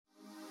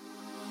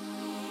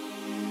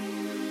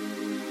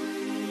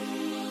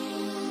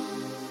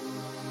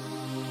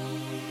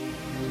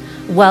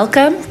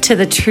Welcome to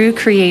the True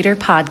Creator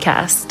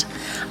Podcast.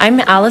 I'm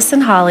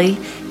Allison Holly,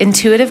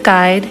 intuitive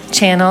guide,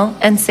 channel,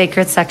 and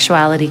sacred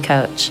sexuality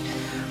coach.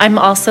 I'm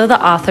also the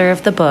author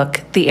of the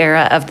book, The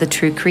Era of the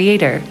True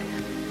Creator.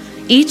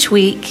 Each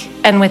week,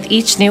 and with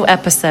each new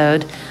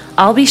episode,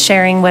 I'll be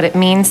sharing what it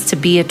means to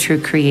be a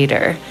true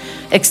creator,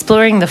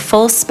 exploring the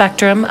full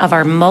spectrum of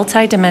our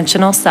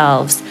multidimensional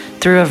selves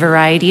through a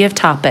variety of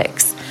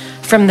topics,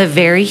 from the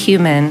very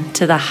human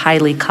to the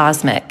highly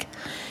cosmic.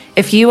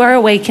 If you are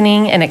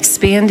awakening and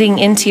expanding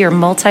into your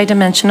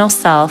multidimensional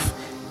self,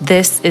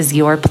 this is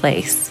your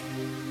place.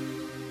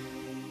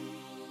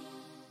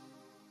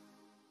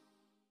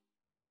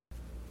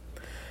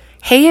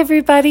 Hey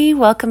everybody,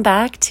 welcome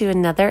back to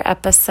another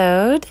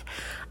episode.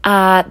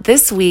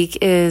 This week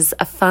is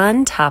a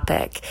fun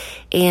topic,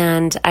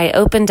 and I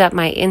opened up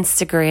my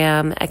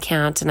Instagram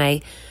account and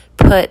I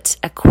put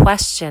a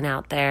question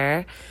out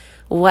there.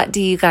 What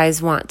do you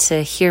guys want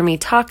to hear me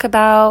talk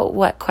about?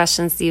 What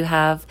questions do you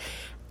have?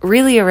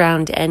 Really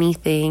around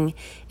anything.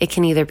 It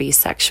can either be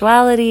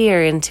sexuality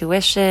or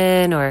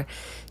intuition or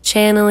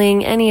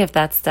channeling, any of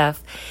that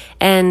stuff.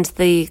 And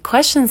the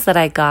questions that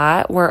I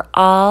got were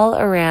all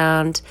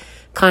around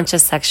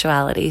conscious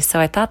sexuality. So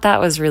I thought that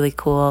was really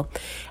cool.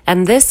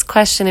 And this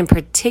question in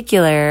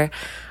particular,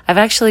 I've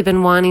actually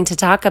been wanting to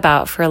talk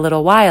about for a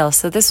little while.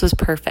 So this was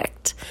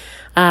perfect.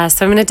 So I'm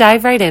going to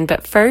dive right in.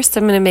 But first,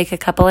 I'm going to make a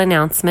couple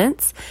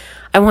announcements.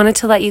 I wanted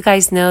to let you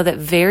guys know that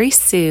very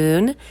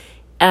soon,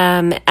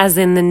 as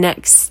in the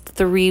next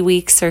 3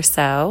 weeks or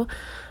so,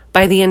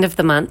 by the end of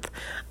the month,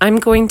 I'm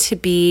going to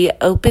be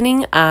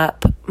opening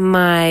up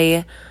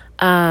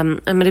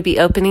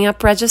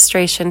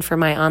registration for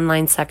my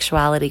online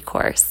sexuality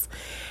course.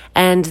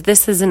 And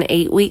this is an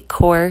 8-week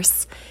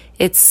course.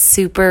 It's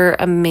super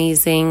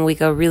amazing. We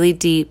go really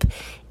deep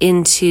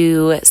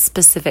into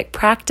specific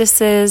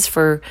practices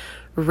for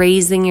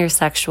raising your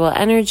sexual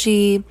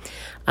energy,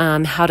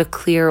 how to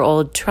clear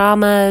old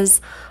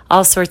traumas,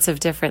 all sorts of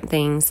different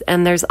things.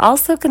 And there's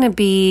also going to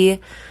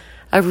be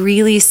a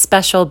really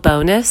special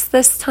bonus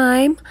this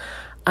time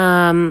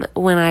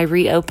when I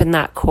reopen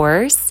that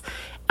course.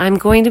 I'm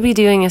going to be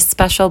doing a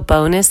special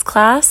bonus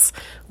class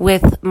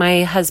with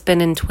my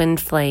husband and twin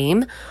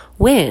flame,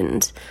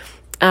 Wind.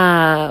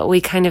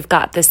 We kind of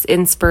got this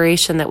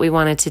inspiration that we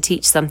wanted to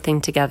teach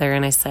something together.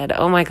 And I said,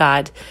 oh my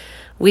God,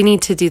 we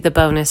need to do the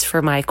bonus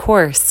for my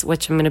course,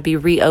 which I'm going to be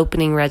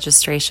reopening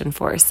registration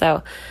for.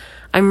 So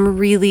I'm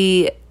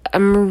really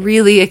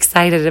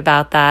excited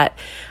about that.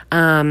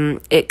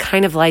 It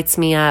kind of lights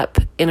me up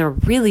in a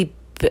really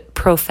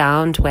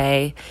profound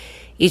way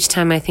each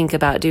time I think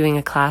about doing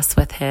a class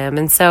with him.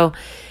 And so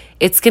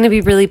it's going to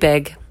be really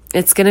big.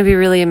 It's going to be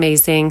really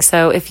amazing.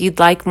 So if you'd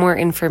like more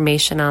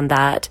information on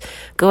that,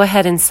 go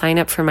ahead and sign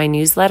up for my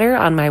newsletter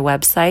on my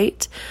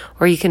website,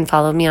 or you can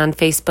follow me on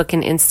Facebook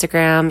and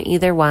Instagram,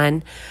 either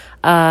one.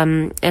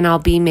 And I'll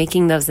be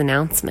making those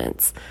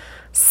announcements.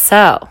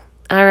 So,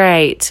 all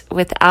right,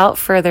 without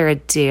further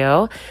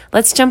ado,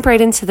 let's jump right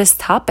into this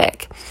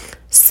topic.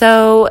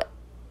 So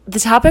the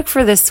topic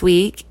for this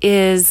week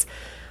is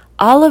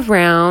all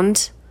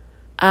around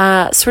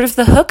sort of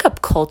the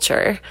hookup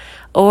culture,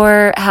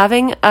 or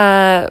having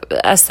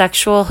a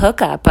sexual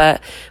hookup,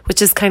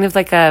 which is kind of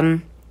like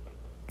kind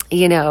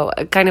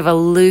of a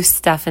loose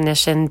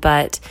definition,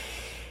 but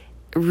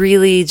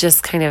really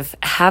just kind of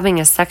having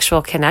a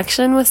sexual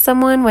connection with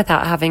someone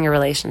without having a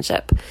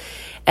relationship.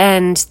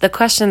 And the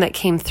question that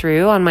came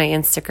through on my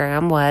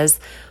Instagram was,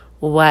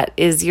 what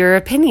is your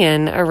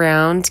opinion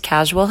around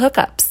casual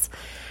hookups?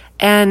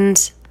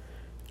 And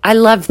I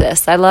love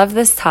this. I love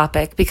this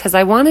topic because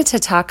I wanted to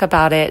talk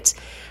about it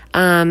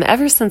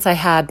ever since I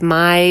had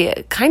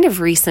my kind of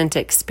recent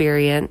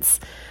experience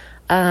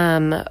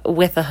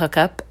with a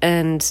hookup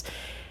and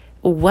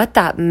what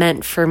that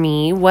meant for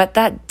me, what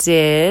that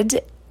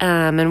did,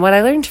 and what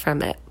I learned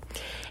from it.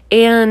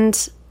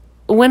 And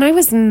when I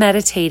was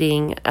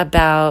meditating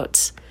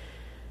about,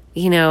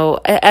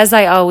 as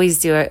I always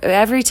do,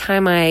 every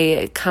time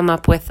I come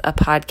up with a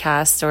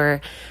podcast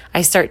or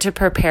I start to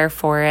prepare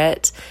for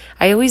it,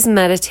 I always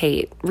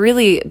meditate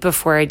really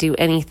before I do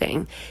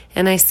anything.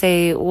 And I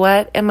say,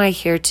 what am I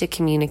here to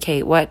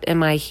communicate? What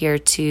am I here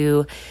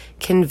to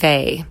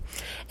convey?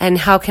 And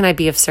how can I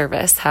be of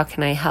service? How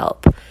can I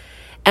help?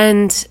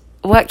 And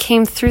what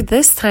came through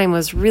this time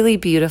was really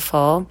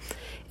beautiful.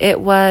 It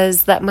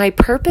was that my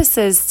purpose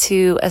is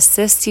to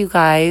assist you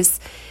guys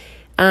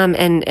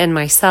and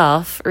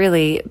myself,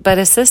 really, but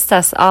assist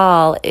us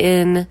all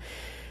in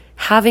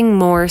having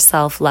more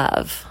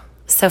self-love.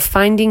 So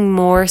finding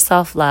more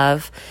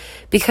self-love,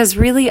 because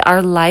really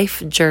our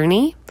life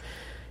journey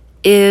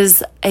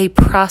is a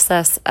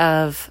process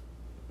of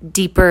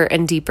deeper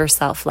and deeper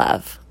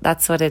self-love.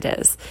 That's what it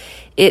is.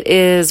 It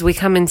is, we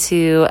come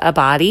into a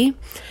body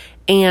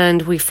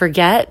and we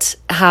forget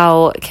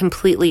how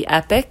completely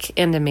epic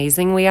and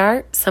amazing we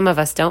are. Some of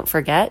us don't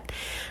forget,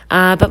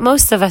 but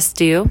most of us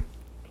do.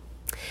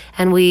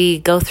 And we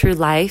go through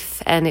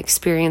life and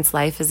experience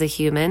life as a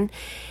human.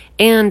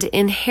 And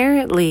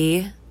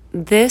inherently,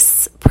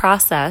 this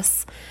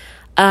process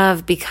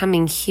of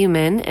becoming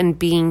human and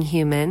being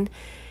human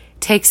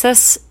takes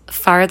us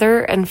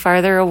farther and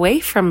farther away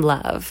from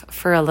love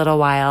for a little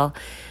while.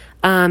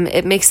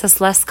 It makes us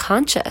less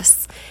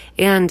conscious.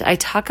 And I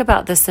talk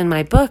about this in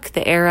my book,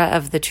 The Era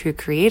of the True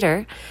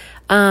Creator,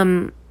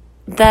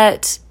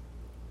 that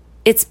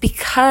it's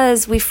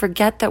because we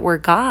forget that we're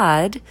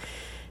God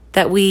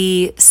that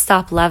we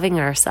stop loving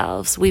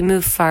ourselves. We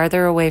move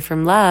farther away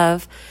from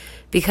love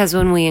because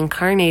when we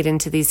incarnate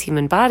into these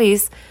human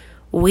bodies,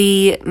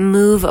 we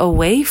move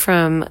away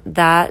from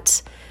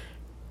that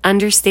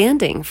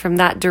understanding, from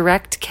that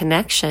direct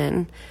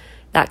connection,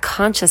 that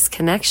conscious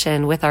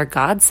connection with our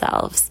God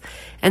selves.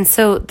 And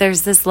so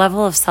there's this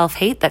level of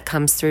self-hate that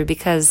comes through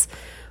because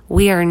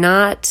we are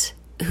not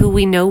who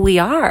we know we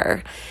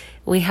are.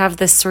 We have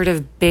this sort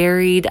of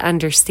buried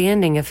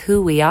understanding of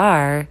who we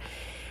are,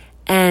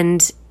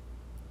 and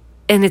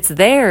it's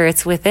there,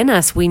 it's within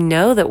us. We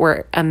know that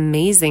we're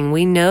amazing.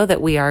 We know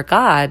that we are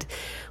God.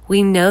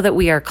 We know that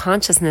we are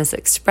consciousness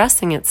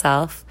expressing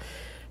itself,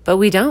 but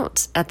we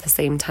don't at the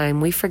same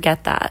time. We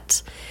forget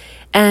that.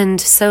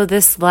 And so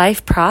this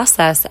life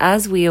process,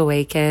 as we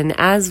awaken,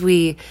 as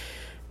we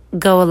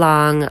go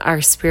along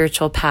our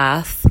spiritual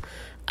path,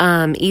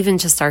 even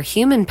just our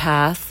human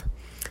path,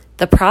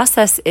 the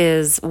process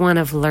is one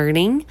of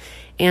learning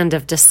and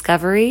of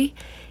discovery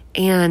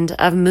and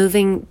of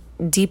moving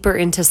deeper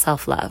into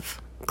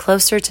self-love,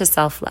 closer to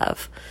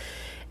self-love.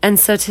 And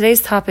so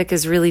today's topic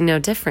is really no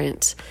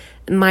different.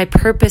 My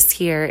purpose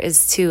here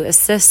is to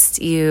assist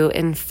you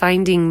in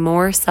finding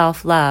more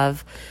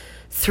self-love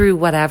through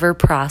whatever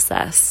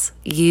process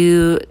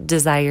you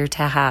desire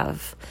to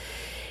have.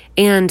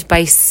 And by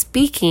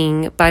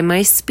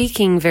my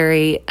speaking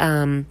very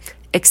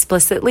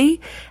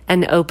explicitly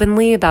and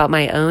openly about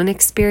my own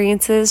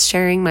experiences,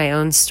 sharing my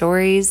own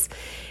stories,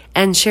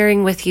 and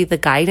sharing with you the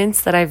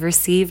guidance that I've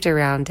received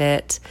around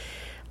it,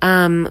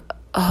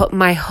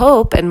 my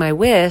hope and my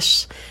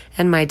wish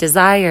and my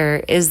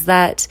desire is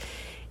that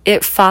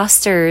it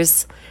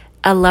fosters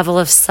a level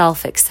of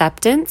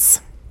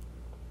self-acceptance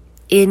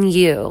in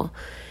you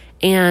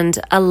and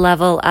a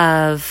level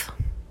of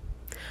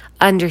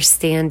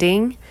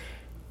understanding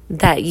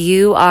that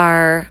you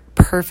are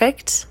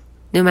perfect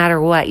no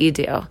matter what you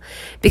do.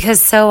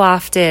 Because so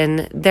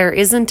often there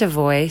isn't a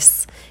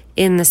voice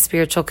in the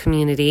spiritual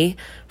community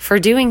for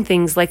doing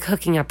things like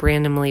hooking up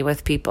randomly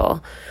with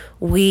people.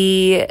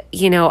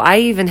 I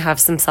even have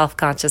some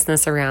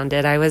self-consciousness around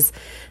it. That was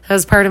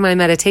part of my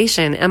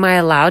meditation. Am I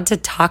allowed to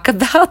talk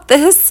about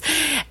this?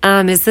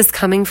 Is this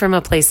coming from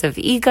a place of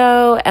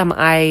ego? Am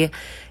I,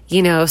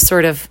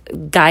 sort of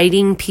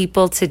guiding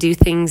people to do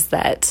things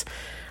that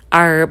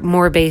are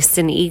more based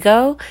in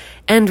ego?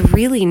 And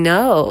really,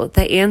 no.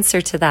 The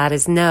answer to that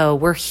is no.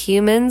 We're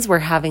humans. We're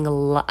having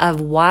a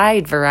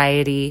wide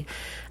variety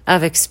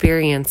of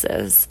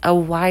experiences, a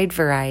wide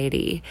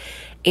variety.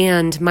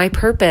 And my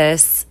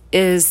purpose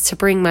is to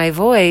bring my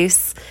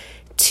voice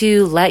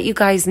to let you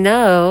guys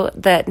know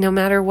that no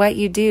matter what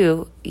you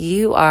do,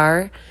 you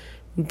are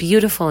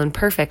beautiful and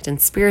perfect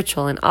and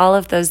spiritual and all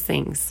of those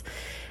things,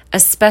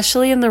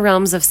 especially in the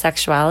realms of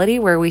sexuality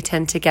where we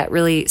tend to get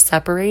really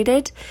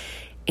separated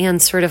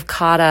and sort of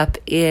caught up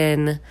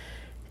in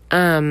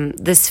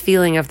this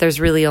feeling of there's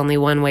really only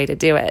one way to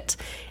do it.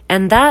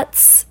 And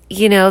that's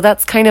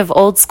kind of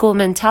old school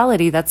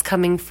mentality that's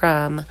coming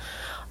from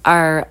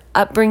our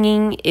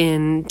upbringing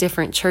in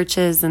different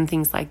churches and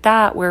things like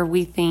that, where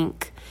we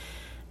think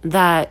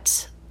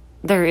that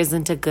there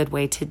isn't a good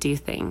way to do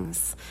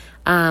things,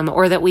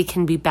 or that we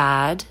can be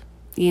bad,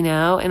 in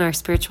our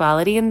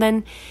spirituality and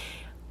then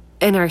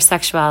in our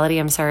sexuality,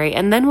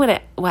 And then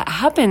what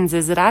happens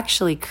is it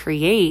actually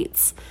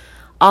creates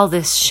all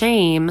this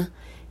shame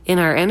in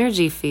our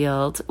energy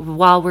field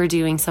while we're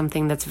doing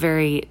something that's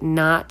very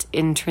not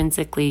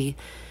intrinsically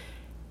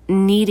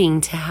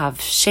needing to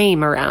have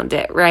shame around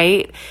it,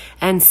 right?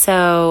 And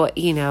so,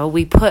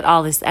 we put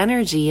all this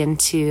energy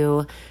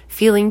into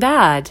feeling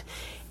bad,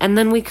 and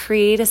then we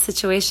create a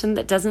situation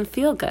that doesn't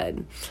feel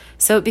good.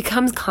 So it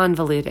becomes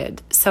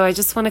convoluted. So I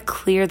just want to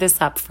clear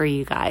this up for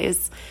you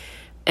guys.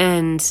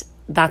 And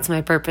that's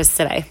my purpose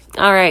today.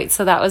 All right,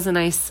 so that was a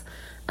nice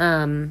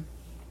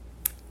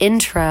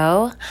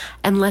intro,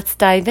 and let's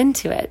dive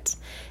into it.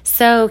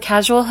 So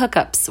casual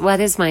hookups, what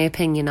is my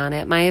opinion on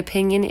it? My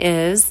opinion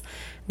is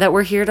that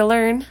we're here to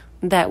learn,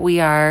 that we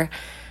are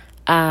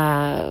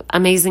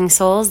amazing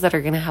souls that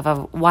are going to have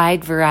a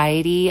wide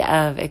variety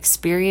of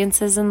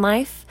experiences in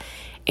life,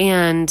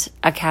 and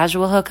a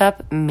casual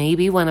hookup may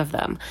be one of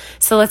them.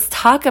 So let's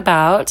talk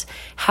about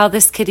how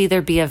this could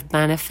either be of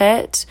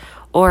benefit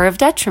or of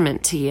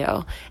detriment to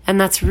you. And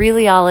that's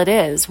really all it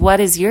is. What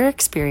is your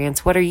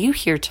experience? What are you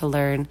here to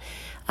learn?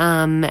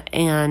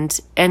 And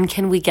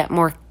can we get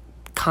more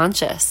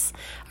conscious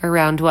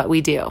around what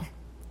we do,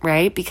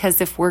 right?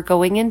 Because if we're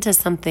going into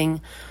something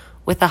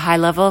with a high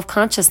level of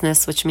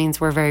consciousness, which means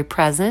we're very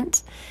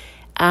present,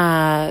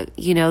 then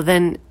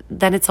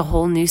it's a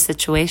whole new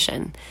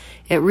situation.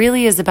 It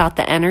really is about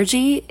the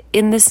energy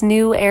in this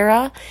new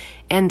era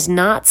and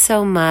not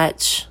so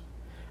much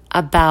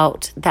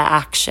about the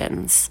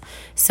actions.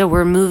 So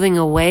we're moving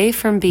away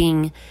from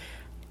being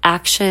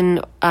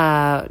action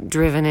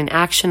driven and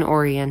action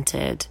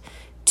oriented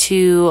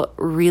to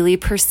really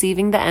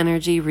perceiving the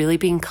energy, really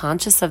being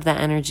conscious of the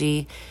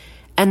energy,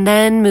 and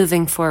then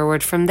moving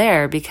forward from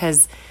there,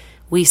 because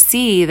we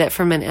see that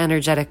from an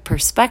energetic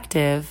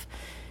perspective,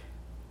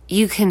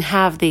 you can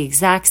have the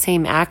exact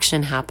same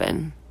action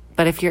happen.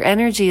 But if your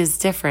energy is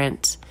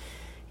different,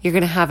 you're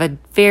going to have a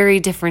very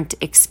different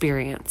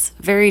experience,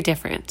 very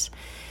different.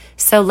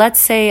 So let's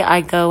say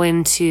I go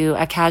into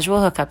a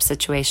casual hookup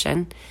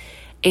situation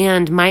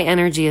and my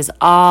energy is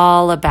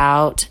all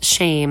about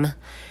shame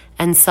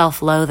and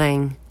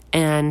self-loathing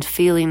and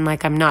feeling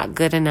like I'm not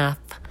good enough.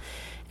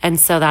 And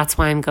so that's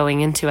why I'm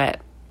going into it.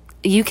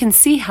 You can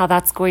see how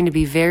that's going to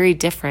be very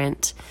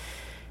different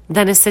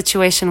than a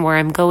situation where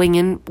I'm going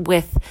in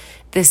with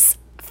this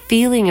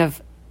feeling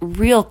of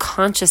real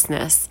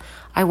consciousness.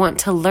 I want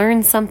to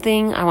learn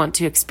something. I want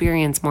to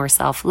experience more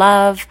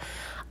self-love.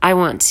 I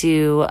want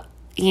to,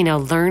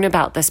 learn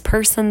about this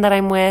person that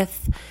I'm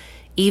with,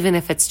 even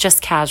if it's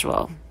just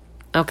casual.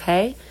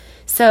 Okay?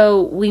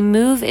 So we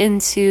move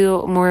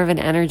into more of an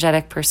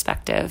energetic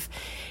perspective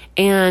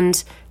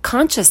and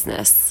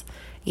consciousness.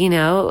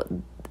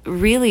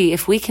 Really,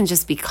 if we can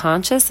just be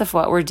conscious of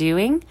what we're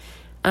doing,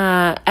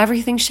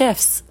 everything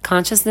shifts.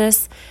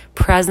 Consciousness,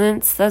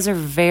 presence, those are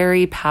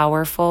very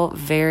powerful,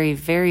 very,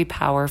 very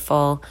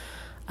powerful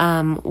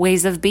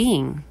ways of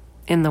being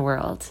in the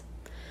world.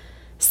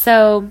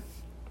 So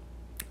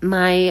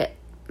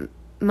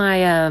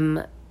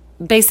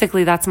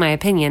basically that's my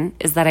opinion,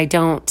 is that I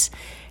don't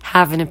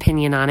have an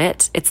opinion on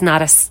it. It's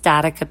not a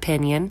static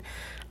opinion.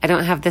 I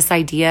don't have this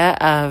idea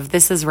of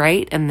this is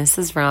right and this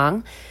is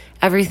wrong.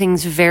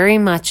 Everything's very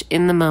much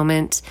in the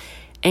moment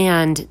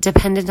and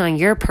dependent on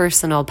your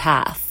personal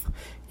path.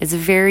 It's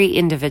very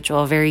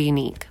individual, very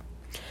unique.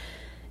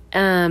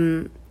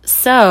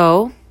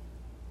 So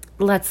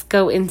let's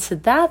go into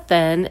that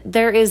then.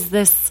 There's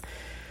this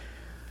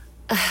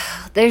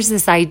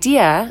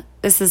idea,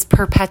 this is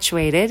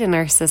perpetuated in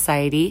our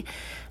society,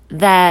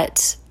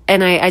 that,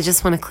 and I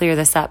just want to clear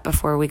this up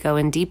before we go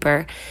in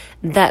deeper,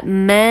 that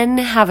men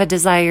have a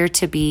desire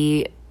to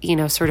be,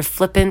 sort of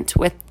flippant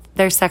with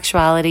their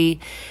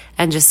sexuality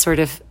and just sort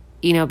of,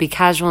 be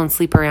casual and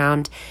sleep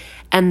around,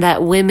 and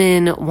that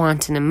women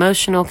want an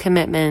emotional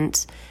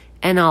commitment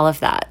and all of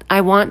that.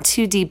 I want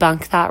to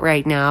debunk that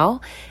right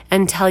now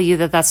and tell you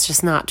that that's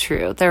just not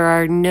true. There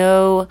are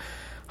no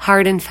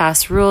hard and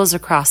fast rules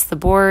across the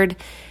board.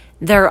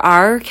 There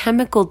are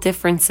chemical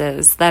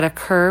differences that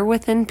occur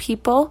within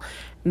people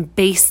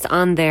based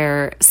on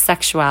their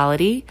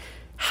sexuality.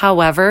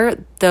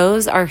 However,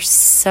 those are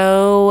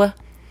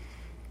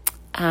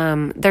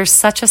there's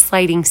such a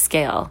sliding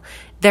scale.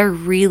 They're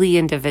really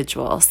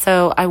individual.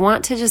 So I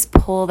want to just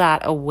pull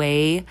that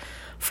away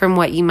from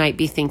what you might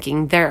be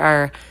thinking. There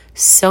are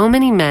so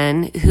many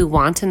men who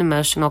want an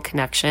emotional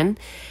connection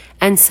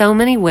and so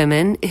many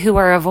women who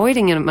are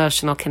avoiding an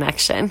emotional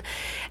connection.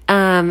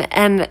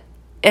 And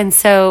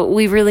so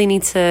we really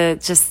need to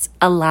just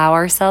allow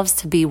ourselves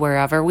to be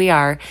wherever we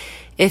are.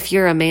 If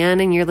you're a man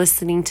and you're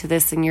listening to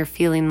this and you're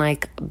feeling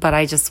like, but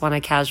I just want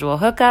a casual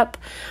hookup,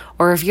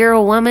 or if you're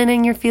a woman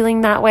and you're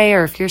feeling that way,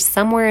 or if you're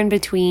somewhere in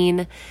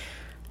between,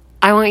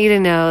 I want you to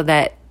know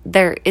that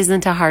there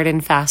isn't a hard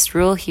and fast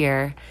rule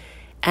here,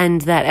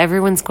 and that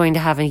everyone's going to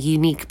have a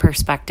unique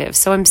perspective.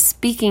 So I'm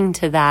speaking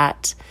to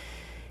that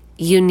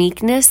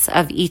uniqueness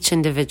of each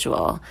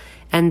individual.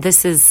 And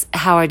this is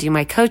how I do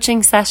my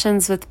coaching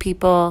sessions with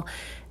people.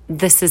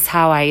 This is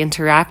how I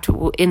interact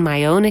in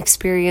my own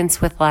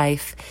experience with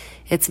life.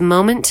 It's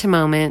moment to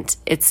moment.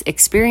 It's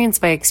experience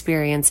by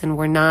experience. And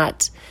we're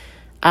not,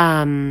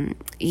 I'm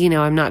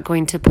not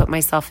going to put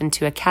myself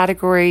into a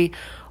category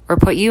or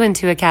put you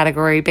into a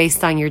category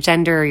based on your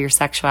gender or your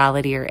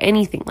sexuality or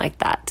anything like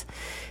that.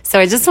 So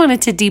I just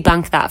wanted to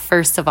debunk that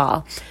first of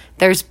all.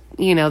 There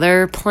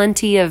are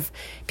plenty of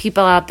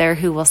people out there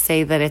who will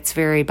say that it's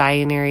very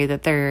binary,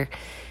 that there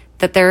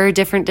are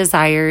different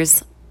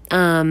desires,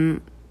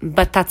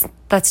 but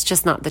that's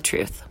just not the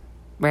truth,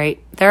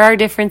 right? There are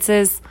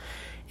differences.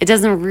 It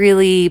doesn't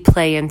really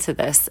play into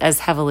this as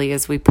heavily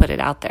as we put it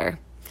out there.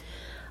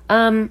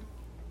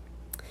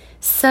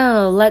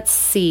 So let's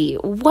see.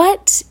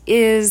 What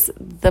is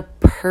the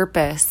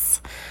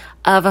purpose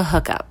of a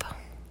hookup?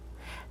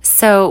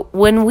 So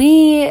when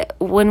we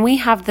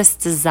have this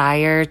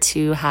desire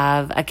to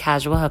have a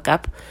casual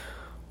hookup,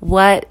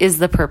 what is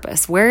the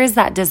purpose? Where is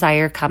that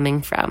desire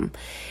coming from?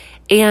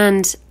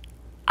 And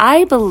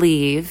I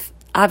believe,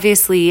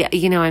 obviously,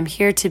 I'm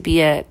here to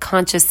be a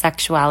conscious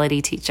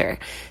sexuality teacher.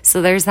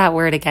 So there's that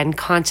word again,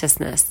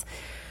 consciousness.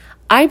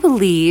 I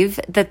believe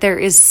that there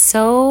is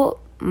so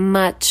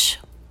much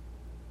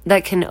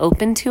that can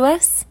open to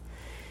us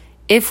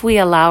if we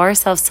allow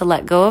ourselves to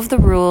let go of the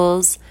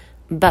rules,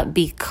 but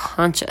be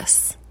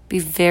conscious, be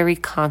very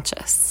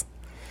conscious.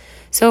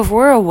 So if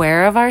we're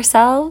aware of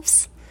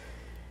ourselves,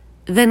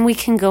 then we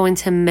can go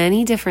into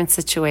many different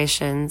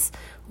situations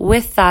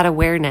with that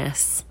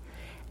awareness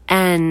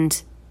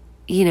and,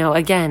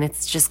 again,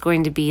 it's just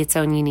going to be its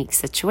own unique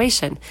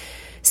situation.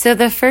 So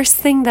the first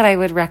thing that I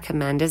would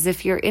recommend is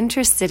if you're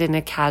interested in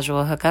a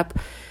casual hookup,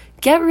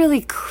 get really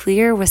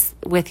clear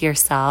with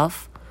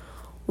yourself.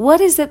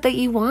 What is it that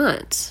you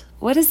want?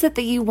 What is it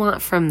that you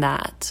want from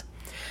that?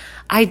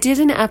 I did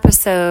an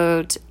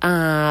episode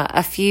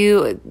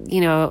probably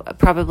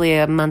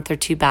a month or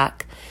two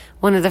back,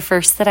 one of the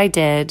first that I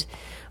did,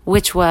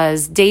 which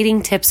was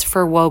dating tips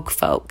for woke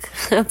folk.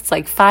 It's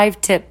like 5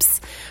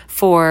 tips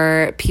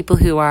for people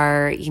who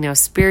are,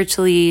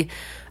 spiritually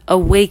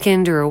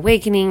awakened or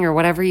awakening or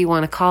whatever you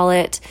want to call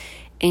it,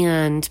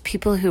 and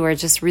people who are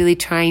just really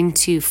trying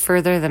to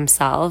further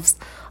themselves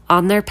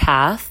on their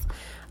path.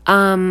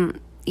 And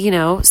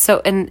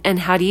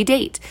how do you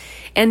date?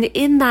 And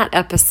in that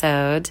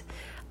episode,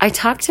 I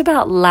talked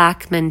about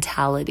lack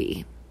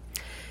mentality.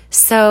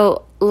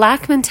 So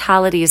lack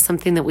mentality is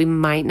something that we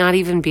might not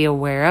even be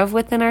aware of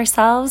within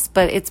ourselves,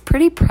 but it's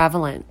pretty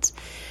prevalent,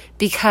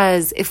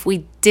 because if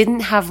we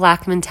didn't have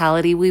lack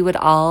mentality, we would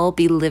all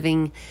be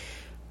living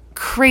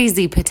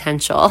crazy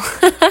potential,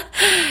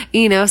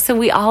 so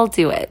we all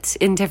do it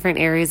in different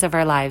areas of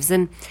our lives.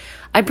 And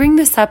I bring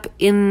this up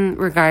in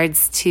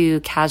regards to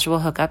casual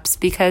hookups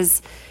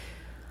because,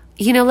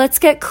 let's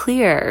get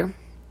clear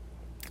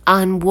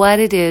on what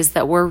it is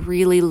that we're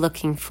really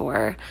looking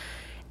for.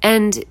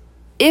 And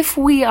if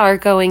we are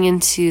going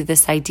into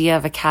this idea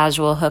of a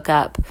casual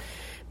hookup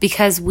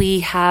because we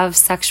have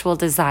sexual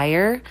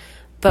desire,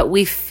 but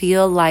we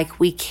feel like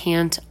we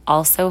can't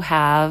also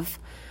have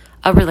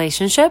a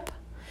relationship,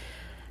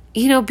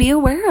 be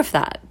aware of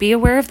that. Be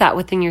aware of that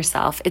within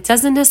yourself. It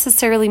doesn't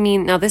necessarily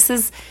mean, now this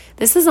is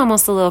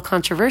almost a little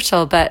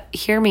controversial, but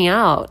hear me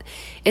out.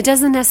 It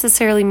doesn't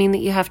necessarily mean that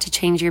you have to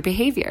change your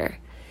behavior.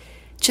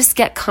 Just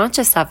get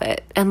conscious of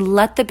it and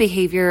let the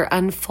behavior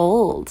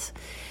unfold.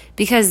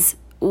 Because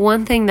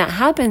one thing that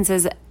happens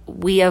is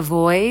we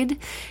avoid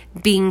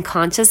being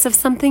conscious of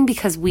something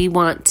because we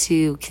want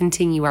to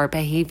continue our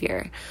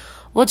behavior.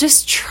 Well,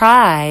 just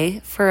try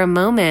for a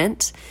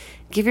moment.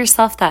 Give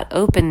yourself that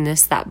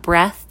openness, that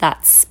breath,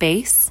 that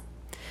space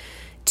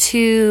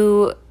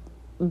to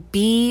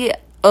be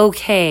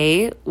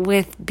okay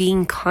with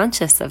being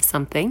conscious of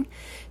something,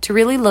 to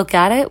really look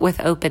at it with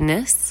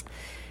openness,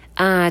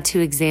 to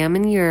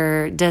examine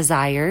your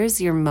desires,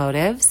 your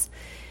motives,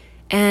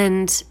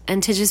 and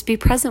to just be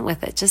present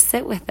with it. Just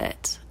sit with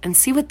it and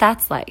see what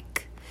that's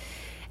like.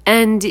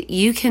 And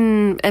you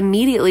can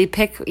immediately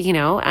pick,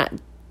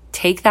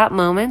 take that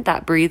moment,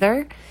 that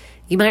breather.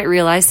 You might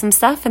realize some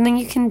stuff, and then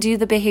you can do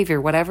the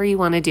behavior, whatever you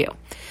want to do.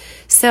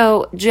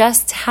 So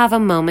just have a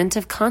moment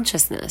of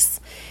consciousness.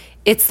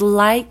 It's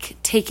like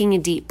taking a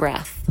deep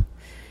breath,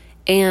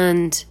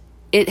 and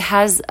it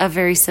has a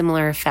very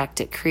similar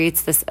effect. It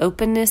creates this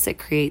openness. It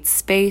creates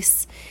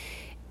space.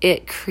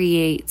 It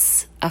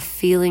creates a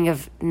feeling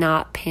of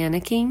not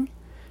panicking,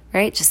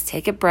 right? Just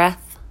take a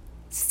breath.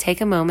 Just take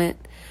a moment.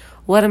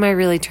 What am I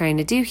really trying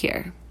to do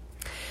here?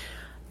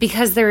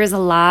 Because there is a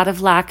lot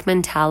of lack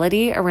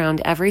mentality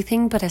around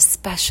everything, but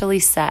especially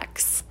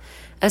sex.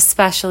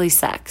 Especially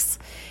sex.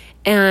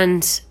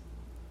 And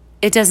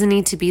it doesn't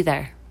need to be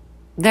there.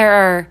 There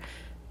are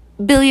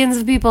billions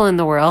of people in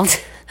the world.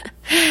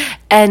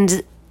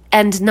 and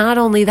not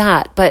only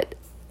that, but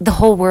the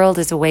whole world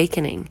is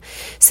awakening.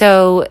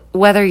 So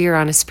whether you're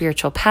on a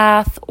spiritual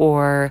path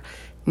or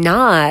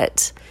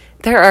not,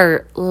 there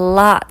are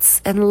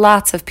lots and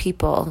lots of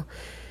people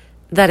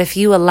that if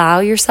you allow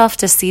yourself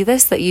to see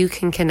this, that you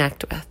can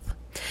connect with.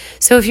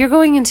 So if you're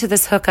going into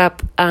this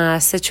hookup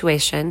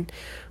situation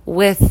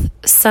with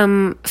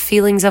some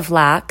feelings of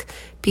lack,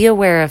 be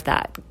aware of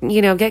that.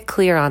 Get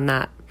clear on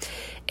that.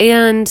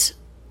 And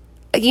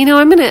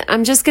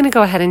I'm just gonna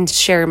go ahead and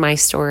share my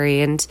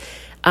story, and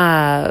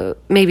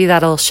maybe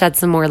that'll shed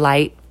some more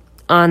light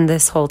on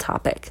this whole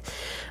topic.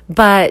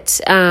 But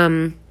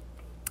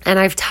and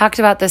I've talked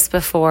about this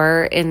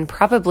before in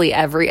probably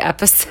every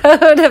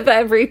episode of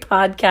every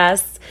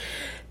podcast,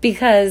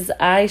 because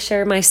I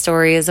share my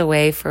story as a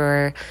way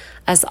for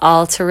us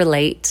all to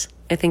relate.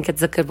 I think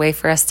it's a good way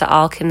for us to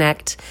all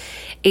connect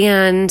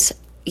and,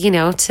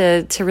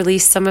 to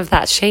release some of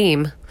that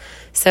shame.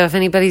 So if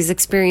anybody's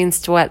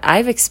experienced what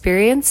I've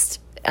experienced,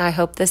 I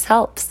hope this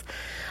helps.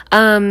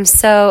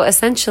 So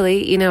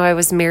essentially, I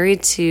was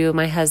married to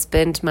my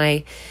husband,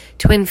 my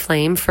twin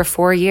flame, for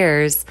 4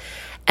 years.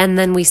 And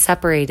then we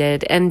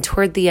separated. And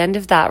toward the end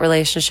of that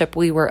relationship,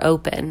 we were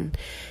open.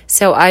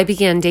 So I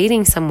began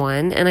dating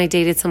someone, and I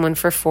dated someone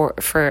for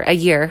a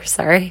year.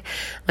 Sorry.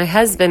 My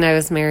husband I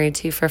was married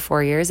to for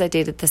 4 years. I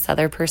dated this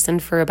other person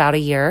for about a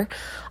year,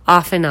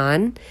 off and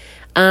on.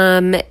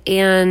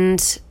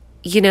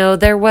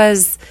 There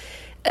was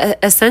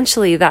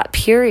essentially that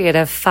period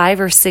of 5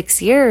 or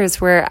 6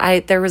 years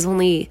where there was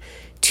only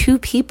 2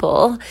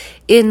 people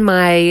in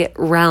my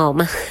realm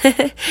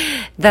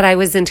that I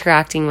was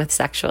interacting with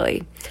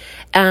sexually.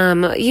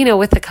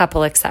 With a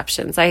couple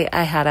exceptions.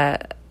 I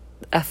had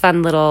a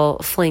fun little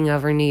fling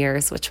over New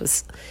Year's, which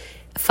was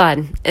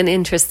fun and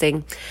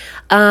interesting.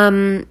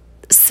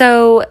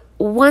 So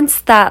once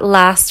that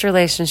last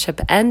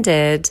relationship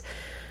ended,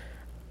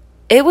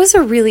 it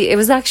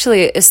was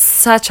actually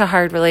such a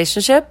hard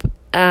relationship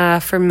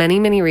for many,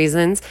 many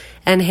reasons.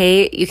 And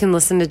hey, you can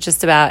listen to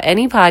just about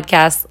any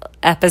podcast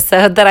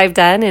episode that I've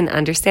done and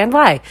understand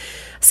why.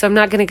 So I'm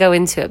not going to go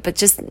into it, but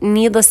just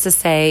needless to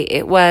say,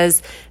 it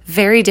was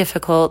very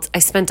difficult. I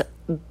spent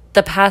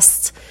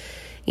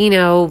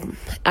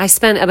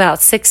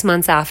about 6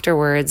 months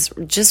afterwards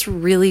just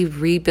really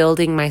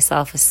rebuilding my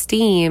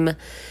self-esteem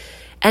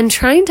and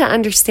trying to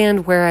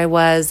understand where I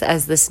was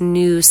as this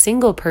new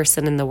single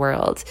person in the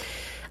world,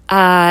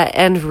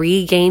 and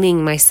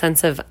regaining my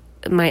sense of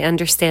my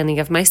understanding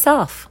of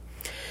myself.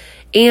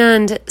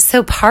 And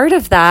so part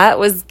of that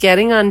was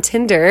getting on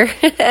Tinder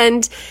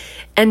and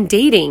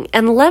dating.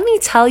 And let me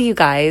tell you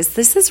guys,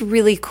 this is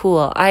really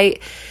cool.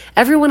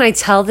 Everyone I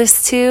tell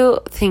this to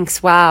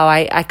thinks, wow,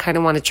 I kind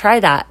of want to try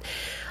that.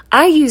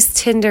 I use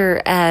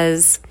Tinder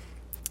as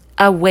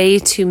a way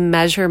to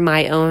measure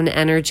my own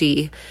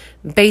energy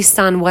based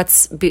on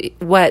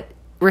what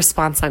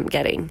response I'm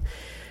getting.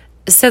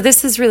 So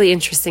this is really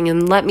interesting,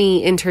 and let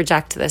me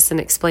interject this and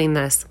explain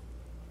this.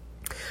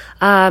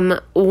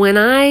 When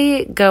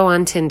I go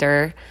on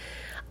Tinder,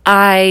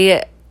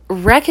 I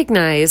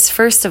recognize,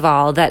 first of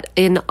all, that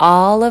in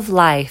all of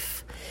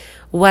life,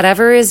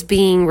 whatever is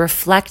being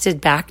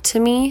reflected back to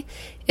me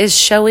is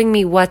showing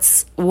me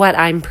what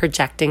I'm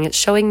projecting. It's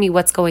showing me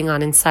what's going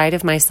on inside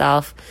of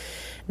myself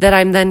that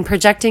I'm then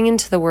projecting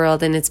into the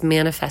world, and it's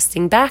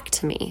manifesting back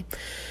to me.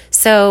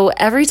 So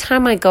every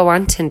time I go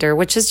on Tinder,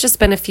 which has just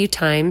been a few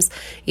times,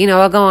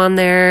 I'll go on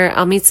there,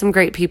 I'll meet some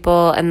great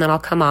people, and then I'll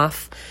come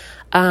off.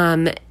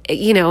 And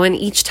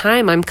each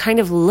time I'm kind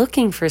of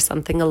looking for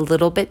something a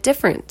little bit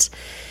different.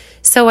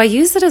 So I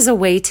use it as a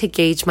way to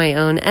gauge my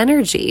own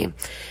energy.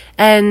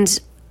 And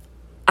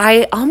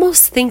I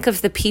almost think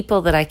of the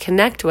people that I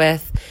connect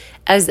with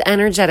as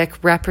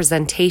energetic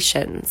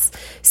representations.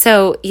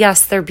 So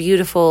yes, they're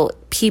beautiful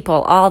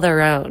people, all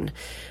their own,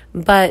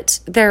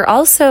 but they're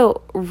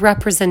also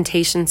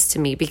representations to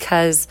me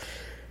because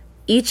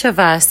each of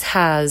us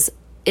has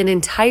an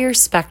entire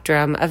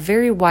spectrum, a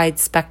very wide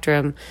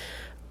spectrum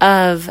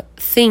of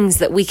things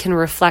that we can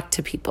reflect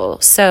to people.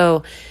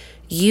 So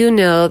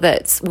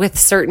that with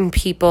certain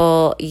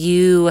people,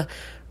 you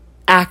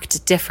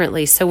act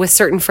differently. So with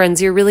certain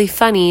friends, you're really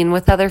funny, and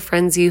with other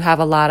friends, you have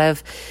a lot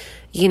of,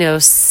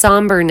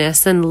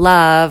 somberness and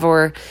love,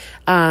 or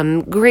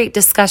great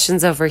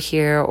discussions over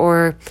here,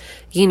 or,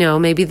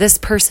 maybe this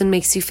person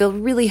makes you feel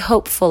really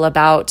hopeful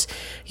about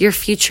your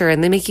future,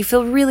 and they make you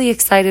feel really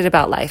excited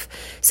about life.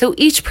 So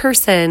each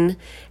person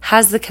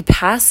has the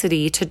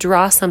capacity to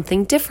draw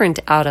something different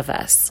out of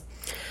us.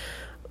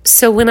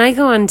 So when I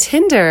go on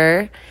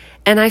Tinder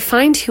and I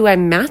find who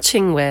I'm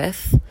matching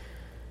with,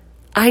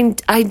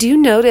 I do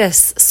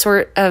notice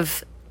sort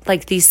of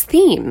like these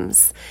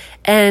themes,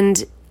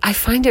 and I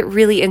find it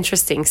really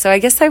interesting. So I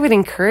guess I would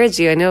encourage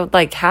you. I know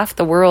like half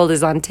the world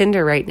is on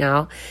Tinder right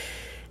now.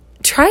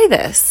 Try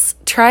this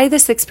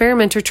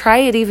experiment, or try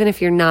it even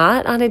if you're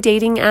not on a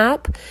dating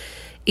app,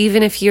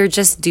 even if you're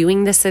just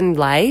doing this in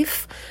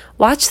life.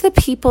 Watch the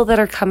people that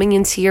are coming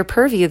into your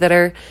purview that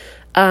are,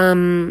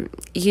 that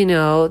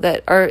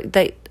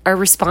are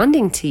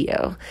responding to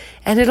you,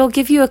 and it'll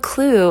give you a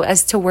clue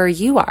as to where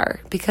you are,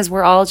 because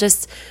we're all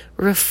just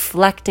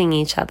reflecting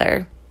each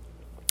other.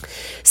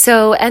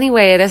 So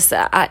anyway,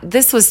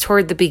 this was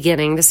toward the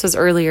beginning. This was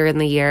earlier in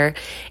the year,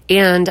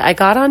 and I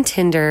got on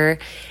Tinder,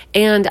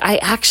 and I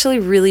actually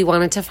really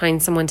wanted to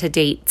find someone to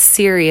date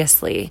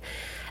seriously.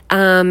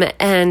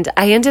 And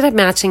I ended up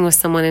matching with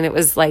someone, and it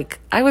was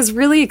like, I was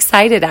really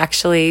excited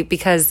actually,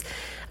 because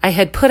I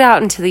had put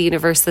out into the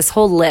universe this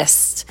whole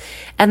list,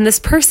 and this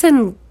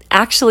person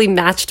actually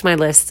matched my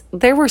list.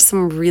 There were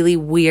some really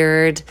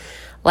weird,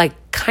 like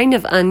kind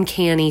of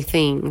uncanny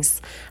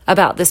things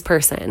about this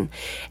person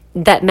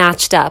that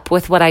matched up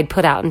with what I'd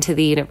put out into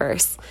the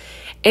universe.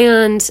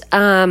 And,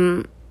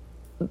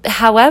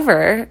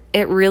 however,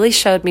 it really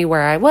showed me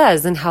where I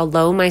was and how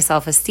low my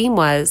self-esteem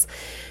was,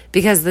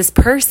 because this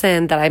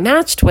person that I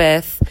matched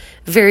with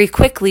very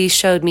quickly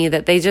showed me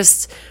that they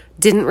just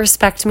didn't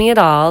respect me at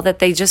all, that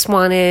they just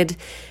wanted,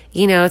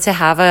 to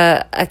have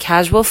a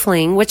casual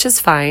fling, which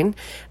is fine,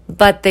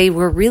 but they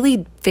were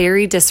really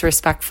very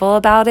disrespectful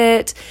about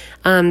it.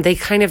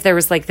 There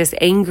was like this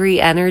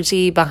angry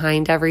energy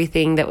behind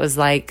everything that was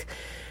like,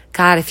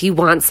 God, if you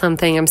want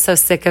something, I'm so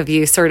sick of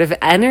you sort of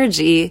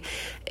energy.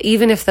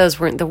 Even if those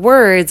weren't the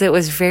words, it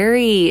was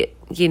very,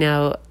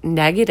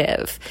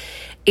 negative.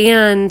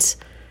 And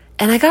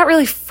I got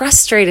really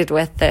frustrated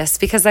with this,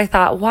 because I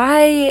thought,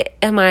 why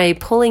am I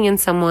pulling in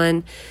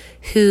someone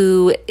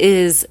who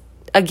is,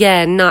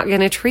 again, not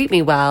going to treat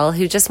me well,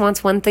 who just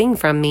wants one thing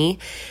from me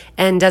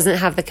and doesn't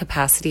have the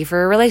capacity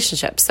for a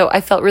relationship? So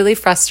I felt really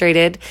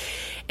frustrated.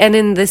 And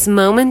in this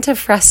moment of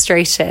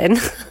frustration,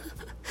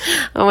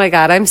 oh my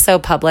God, I'm so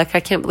public. I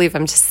can't believe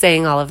I'm just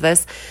saying all of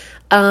this.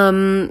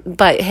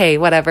 But hey,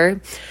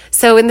 whatever.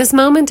 So in this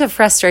moment of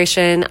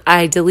frustration,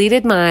 I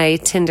deleted my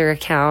Tinder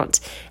account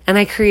and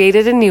I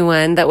created a new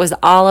one that was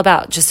all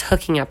about just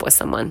hooking up with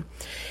someone.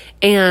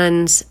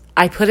 And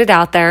I put it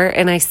out there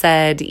and I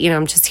said,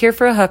 I'm just here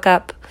for a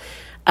hookup.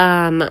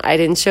 I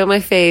didn't show my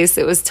face.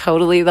 It was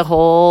totally the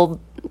whole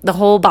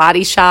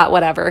body shot,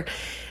 whatever.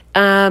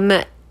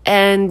 And,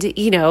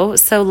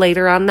 so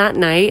later on that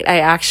night, I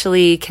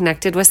actually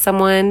connected with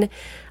someone,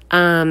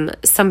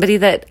 somebody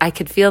that I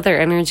could feel their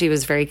energy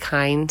was very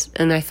kind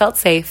and I felt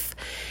safe.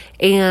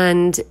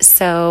 And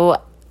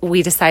so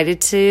we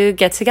decided to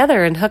get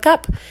together and hook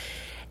up.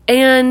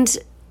 And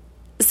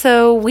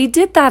so we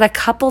did that a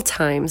couple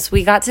times.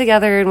 We got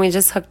together and we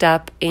just hooked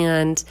up,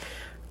 and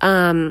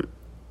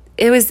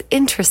it was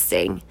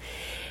interesting.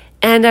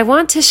 And I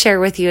want to share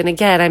with you, and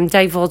again, I'm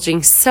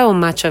divulging so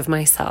much of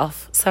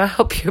myself, so I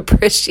hope you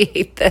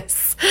appreciate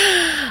this.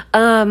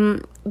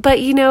 But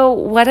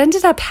what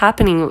ended up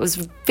happening, it was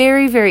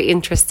very, very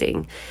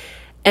interesting.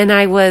 And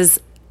I was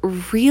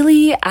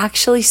really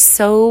actually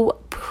so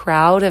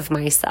proud of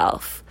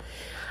myself.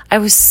 I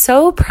was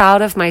so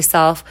proud of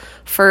myself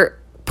for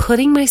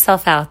putting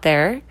myself out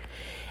there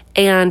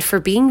and for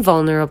being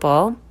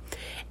vulnerable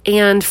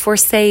and for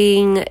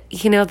saying,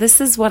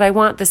 this is what I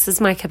want. This is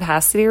my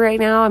capacity right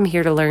now. I'm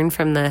here to learn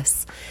from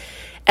this.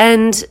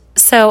 And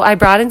so I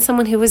brought in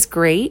someone who was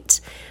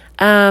great.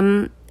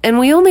 And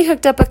we only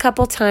hooked up a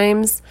couple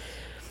times.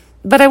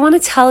 But I want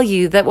to tell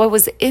you that what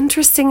was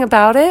interesting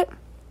about it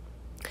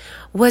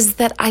was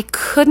that I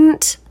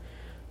couldn't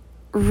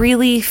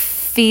really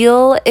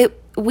feel it.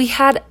 We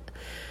had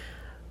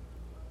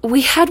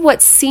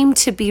what seemed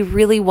to be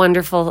really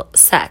wonderful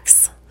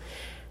sex,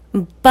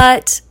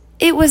 but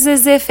it was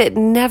as if it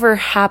never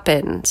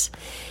happened.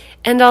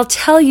 And I'll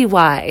tell you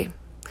why.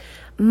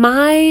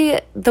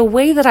 The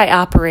way that I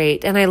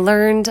operate, and I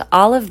learned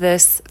all of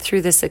this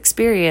through this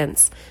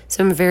experience,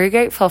 so I'm very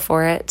grateful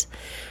for it.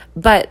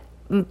 But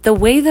the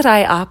way that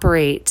I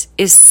operate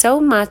is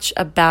so much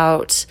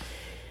about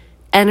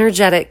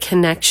energetic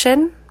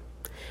connection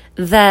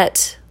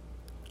that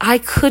I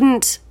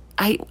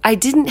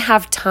didn't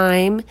have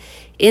time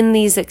in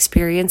these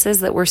experiences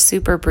that were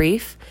super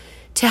brief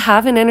to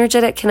have an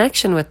energetic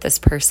connection with this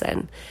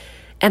person.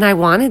 And I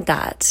wanted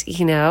that,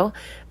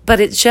 but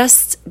it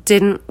just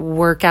didn't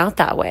work out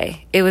that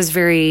way. It was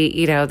very,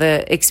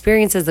 the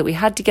experiences that we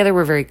had together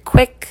were very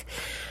quick.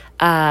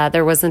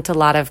 There wasn't a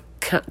lot of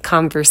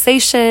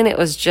conversation. It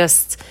was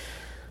just,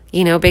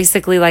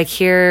 basically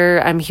like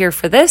I'm here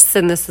for this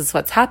and this is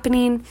what's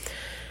happening.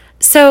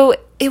 So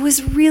it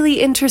was really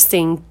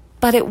interesting,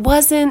 but it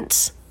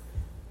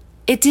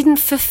didn't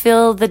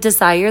fulfill the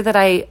desire that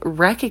I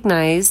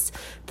recognized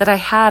that I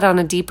had on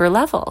a deeper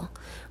level,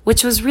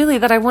 which was really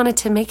that I wanted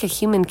to make a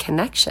human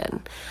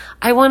connection.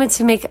 I wanted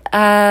to make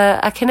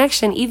a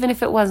connection, even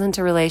if it wasn't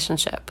a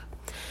relationship.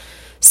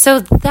 So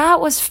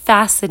that was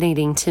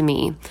fascinating to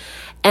me.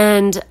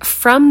 And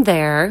from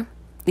there,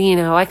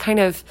 I kind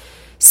of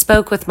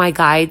spoke with my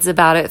guides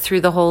about it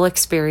through the whole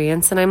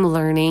experience, and I'm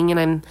learning and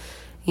I'm,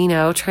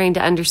 trying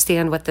to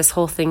understand what this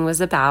whole thing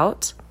was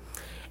about.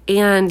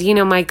 And,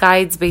 my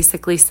guides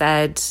basically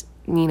said,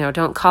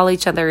 don't call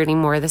each other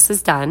anymore. This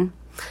is done.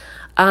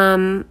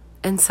 And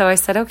so I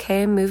said,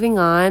 okay, I'm moving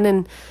on,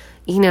 and,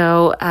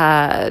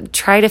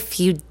 tried a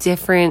few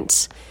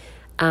different,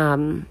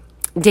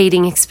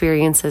 dating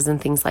experiences and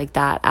things like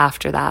that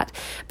after that.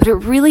 But it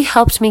really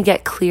helped me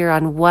get clear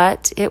on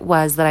what it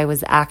was that I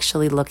was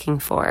actually looking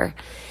for.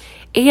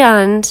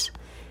 And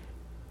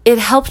it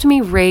helped me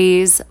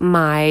raise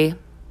my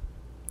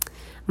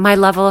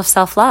level of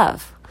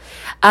self-love.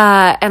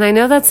 And I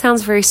know that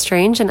sounds very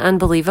strange and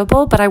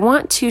unbelievable, but I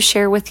want to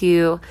share with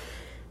you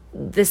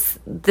this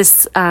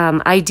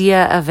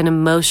idea of an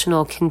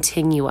emotional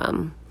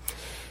continuum.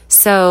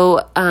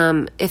 So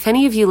if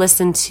any of you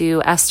listen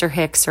to Esther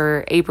Hicks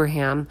or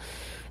Abraham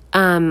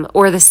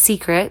or The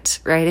Secret,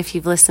 right? If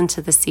you've listened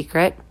to The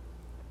Secret,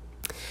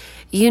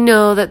 you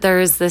know that there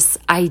is this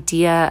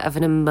idea of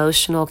an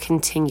emotional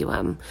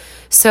continuum.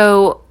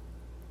 So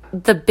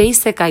the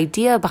basic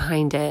idea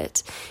behind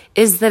it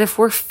is that if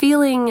we're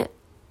feeling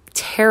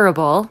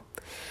terrible,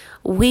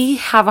 we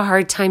have a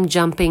hard time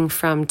jumping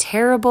from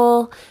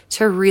terrible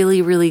to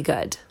really, really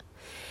good.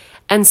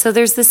 And so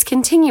there's this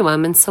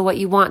continuum. And so what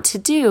you want to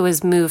do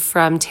is move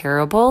from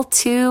terrible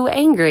to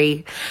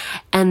angry,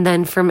 and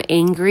then from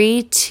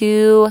angry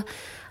to,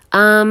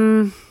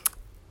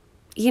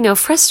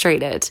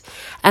 frustrated,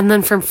 and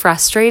then from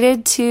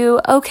frustrated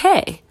to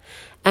okay,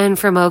 and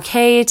from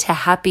okay to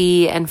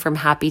happy, and from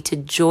happy to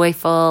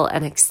joyful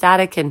and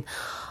ecstatic, and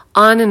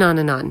on and on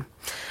and on.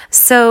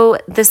 So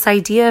this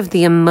idea of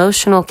the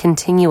emotional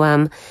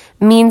continuum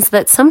means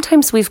that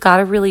sometimes we've got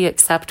to really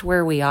accept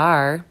where we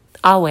are.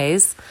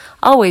 Always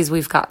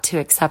we've got to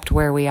accept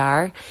where we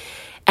are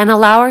and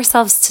allow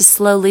ourselves to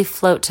slowly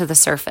float to the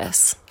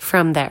surface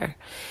from there.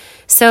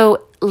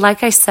 So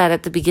like I said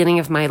at the beginning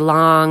of my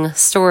long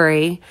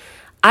story,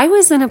 I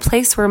was in a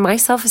place where my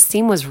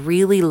self-esteem was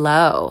really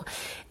low.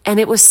 And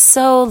it was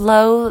so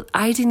low,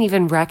 I didn't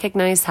even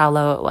recognize how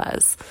low it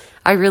was.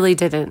 I really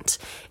didn't.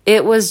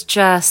 It was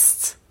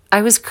just,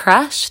 I was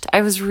crushed.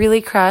 I was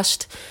really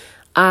crushed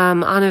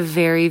on a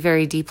very,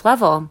 very deep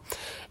level.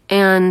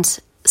 And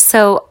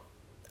so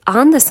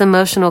on this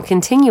emotional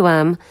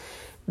continuum,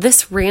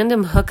 this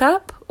random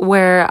hookup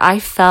where I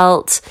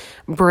felt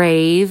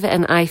brave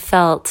and I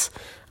felt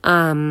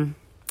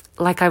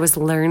like I was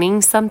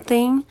learning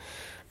something,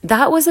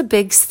 that was a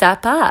big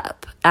step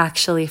up,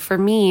 actually, for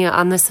me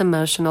on this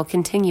emotional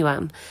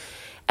continuum.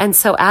 And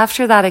so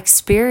after that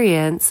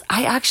experience,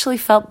 I actually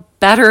felt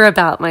better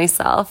about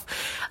myself.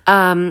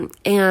 And,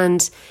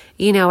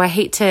 I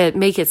hate to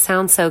make it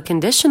sound so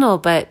conditional,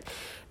 but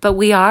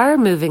we are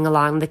moving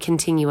along the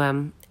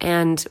continuum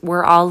and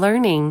we're all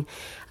learning.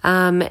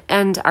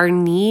 And our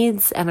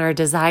needs and our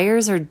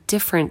desires are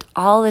different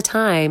all the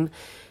time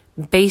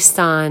based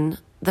on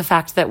the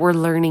fact that we're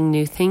learning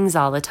new things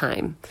all the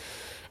time.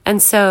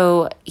 And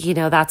so,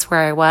 that's where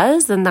I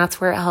was and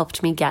that's where it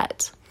helped me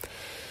get.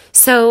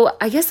 So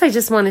I guess I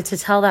just wanted to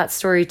tell that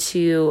story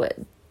to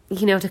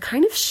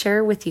kind of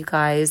share with you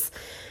guys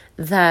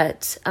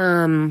that,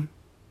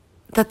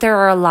 that there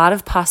are a lot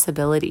of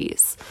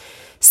possibilities.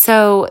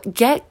 So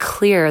get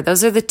clear.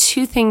 Those are the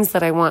two things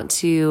that I want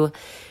to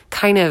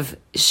kind of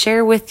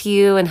share with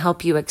you and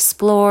help you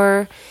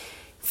explore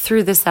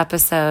through this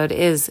episode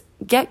is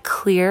get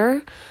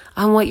clear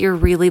on what you're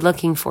really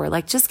looking for.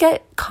 Like just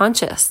get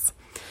conscious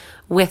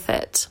with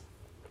it.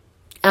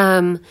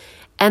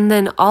 And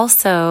then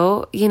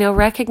also,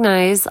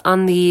 recognize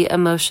on the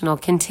emotional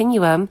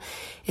continuum,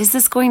 is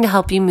this going to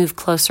help you move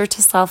closer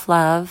to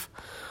self-love,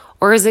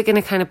 or is it going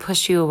to kind of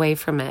push you away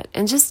from it?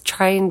 And just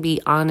try and be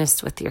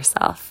honest with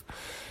yourself.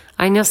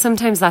 I know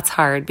sometimes that's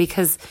hard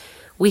because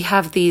we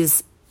have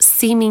these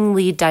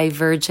seemingly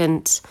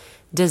divergent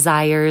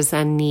desires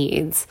and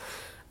needs.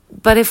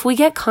 But if we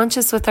get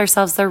conscious with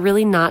ourselves, they're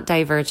really not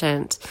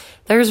divergent.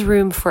 There's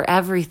room for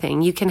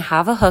everything. You can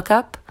have a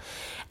hookup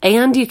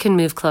and you can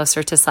move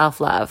closer to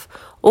self-love.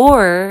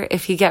 Or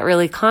if you get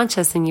really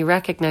conscious and you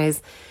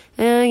recognize,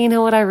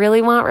 what I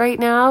really want right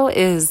now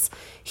is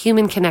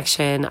human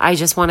connection. I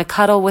just want to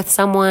cuddle with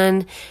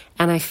someone.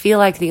 And I feel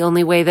like the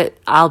only way that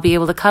I'll be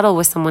able to cuddle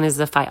with someone is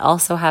if I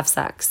also have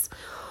sex.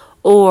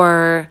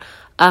 Or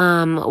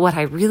what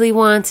I really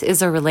want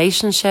is a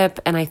relationship.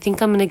 And I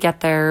think I'm going to get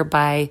there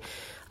by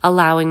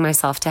allowing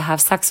myself to have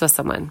sex with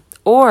someone.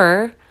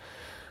 Or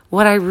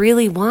what I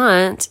really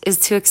want is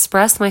to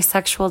express my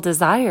sexual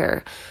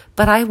desire,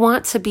 but I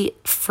want to be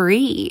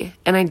free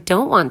and I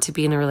don't want to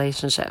be in a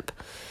relationship.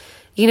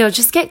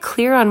 Just get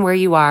clear on where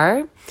you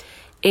are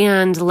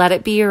and let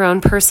it be your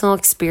own personal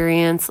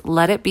experience.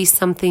 Let it be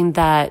something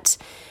that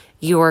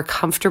you're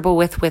comfortable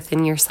with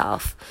within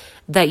yourself,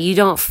 that you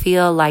don't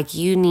feel like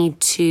you need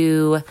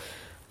to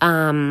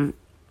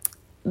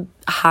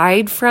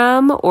hide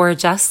from or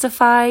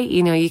justify.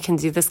 You can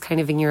do this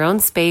kind of in your own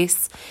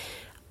space.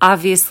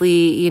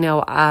 Obviously,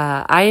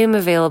 I am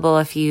available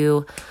if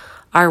you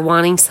are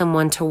wanting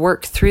someone to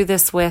work through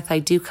this with. I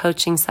do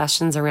coaching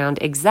sessions around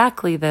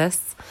exactly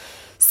this.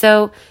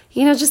 So,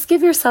 just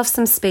give yourself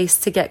some space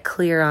to get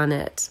clear on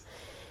it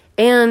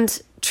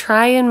and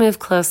try and move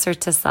closer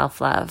to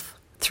self-love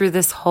through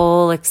this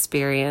whole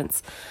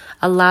experience.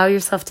 Allow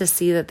yourself to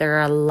see that there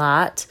are a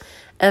lot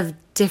of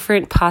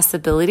different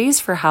possibilities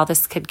for how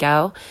this could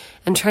go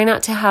and try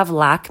not to have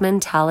lack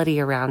mentality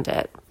around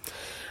it.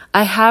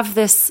 I have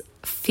this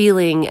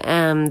feeling,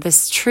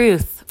 this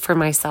truth for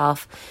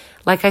myself.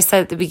 Like I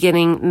said at the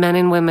beginning, men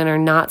and women are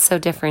not so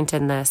different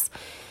in this.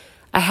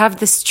 I have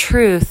this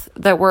truth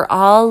that we're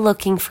all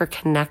looking for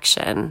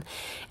connection.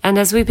 And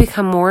as we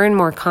become more and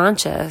more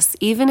conscious,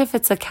 even if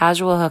it's a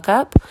casual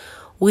hookup,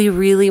 we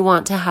really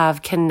want to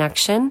have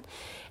connection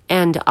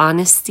and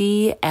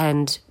honesty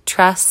and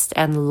trust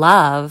and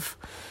love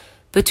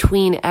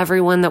between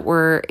everyone that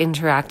we're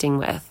interacting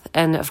with.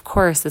 And of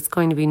course, it's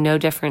going to be no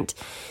different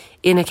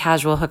in a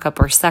casual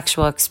hookup or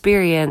sexual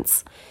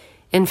experience.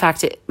 In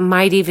fact, it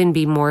might even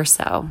be more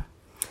so.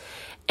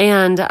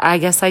 And I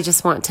guess I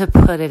just want to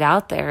put it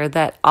out there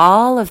that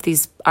all of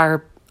these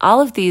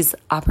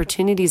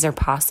opportunities are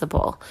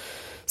possible.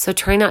 So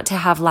try not to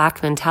have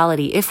lack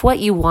mentality. If what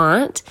you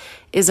want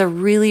is a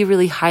really,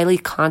 really highly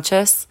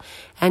conscious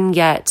and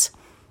yet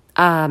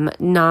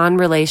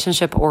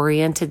non-relationship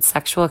oriented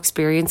sexual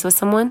experience with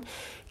someone,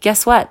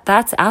 guess what?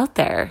 That's out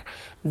there.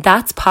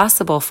 That's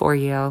possible for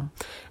you.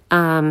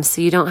 So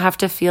you don't have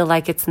to feel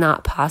like it's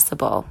not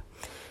possible.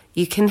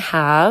 You can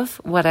have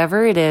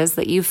whatever it is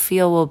that you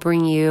feel will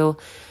bring you.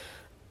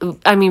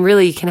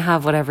 Really, you can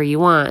have whatever you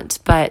want,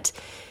 but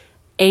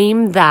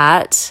aim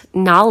that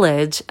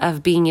knowledge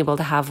of being able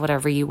to have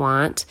whatever you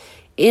want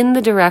in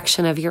the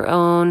direction of your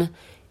own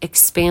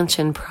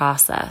expansion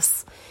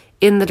process,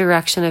 in the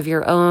direction of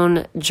your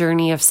own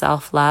journey of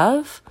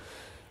self-love,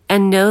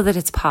 and know that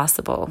it's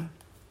possible.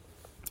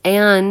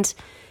 And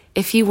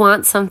if you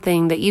want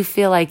something that you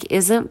feel like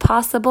isn't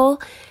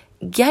possible,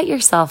 get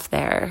yourself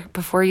there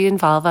before you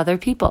involve other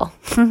people,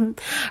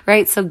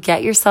 right? So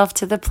get yourself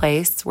to the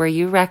place where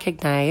you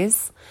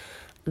recognize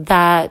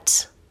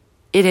that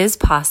it is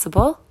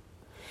possible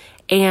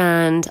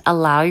and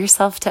allow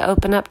yourself to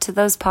open up to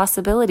those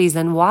possibilities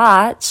and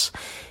watch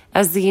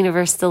as the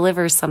universe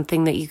delivers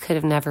something that you could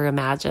have never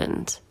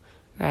imagined,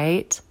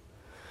 right?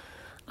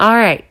 All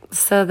right,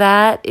 so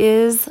that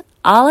is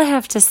all I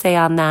have to say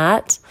on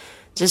that.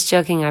 Just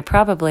joking. I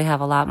probably have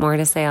a lot more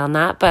to say on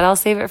that, but I'll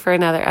save it for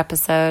another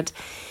episode.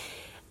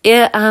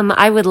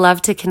 I would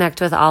love to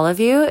connect with all of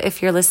you.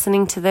 If you're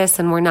listening to this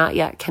and we're not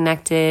yet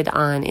connected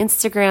on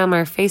Instagram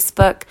or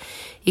Facebook,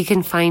 you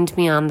can find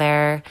me on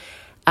there.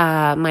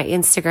 My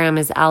Instagram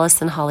is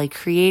Allison Holly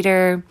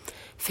Creator.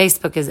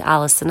 Facebook is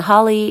Allison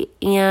Holly.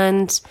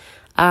 And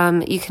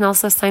you can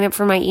also sign up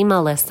for my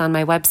email list on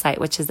my website,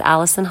 which is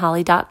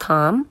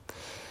AllisonHolly.com.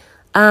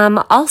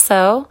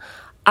 Also,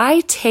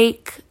 I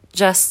take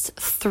just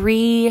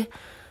 3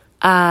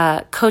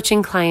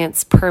 coaching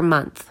clients per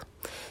month.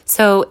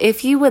 So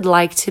if you would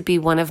like to be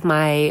one of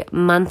my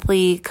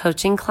monthly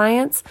coaching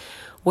clients,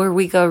 where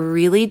we go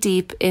really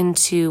deep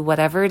into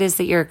whatever it is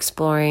that you're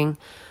exploring,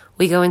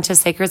 we go into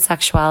sacred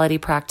sexuality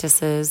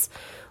practices,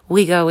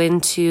 we go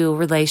into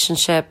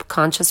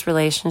conscious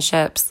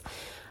relationships.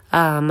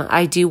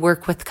 I do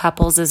work with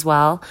couples as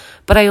well,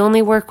 but I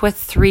only work with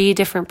 3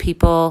 different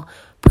people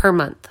per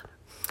month,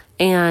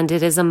 and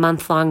it is a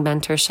month-long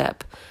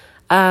mentorship.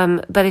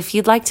 But if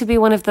you'd like to be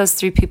one of those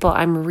 3 people,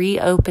 I'm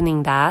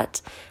reopening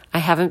that. I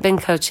haven't been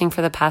coaching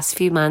for the past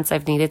few months.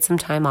 I've needed some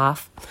time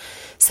off.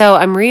 So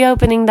I'm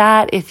reopening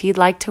that. If you'd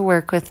like to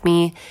work with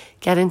me,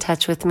 get in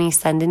touch with me,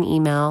 send an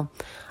email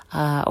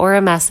or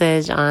a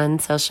message on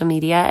social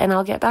media, and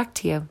I'll get back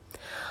to you.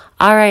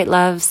 All right,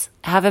 loves.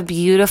 Have a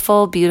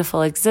beautiful,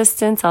 beautiful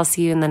existence. I'll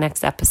see you in the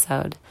next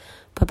episode.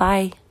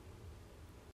 Bye-bye.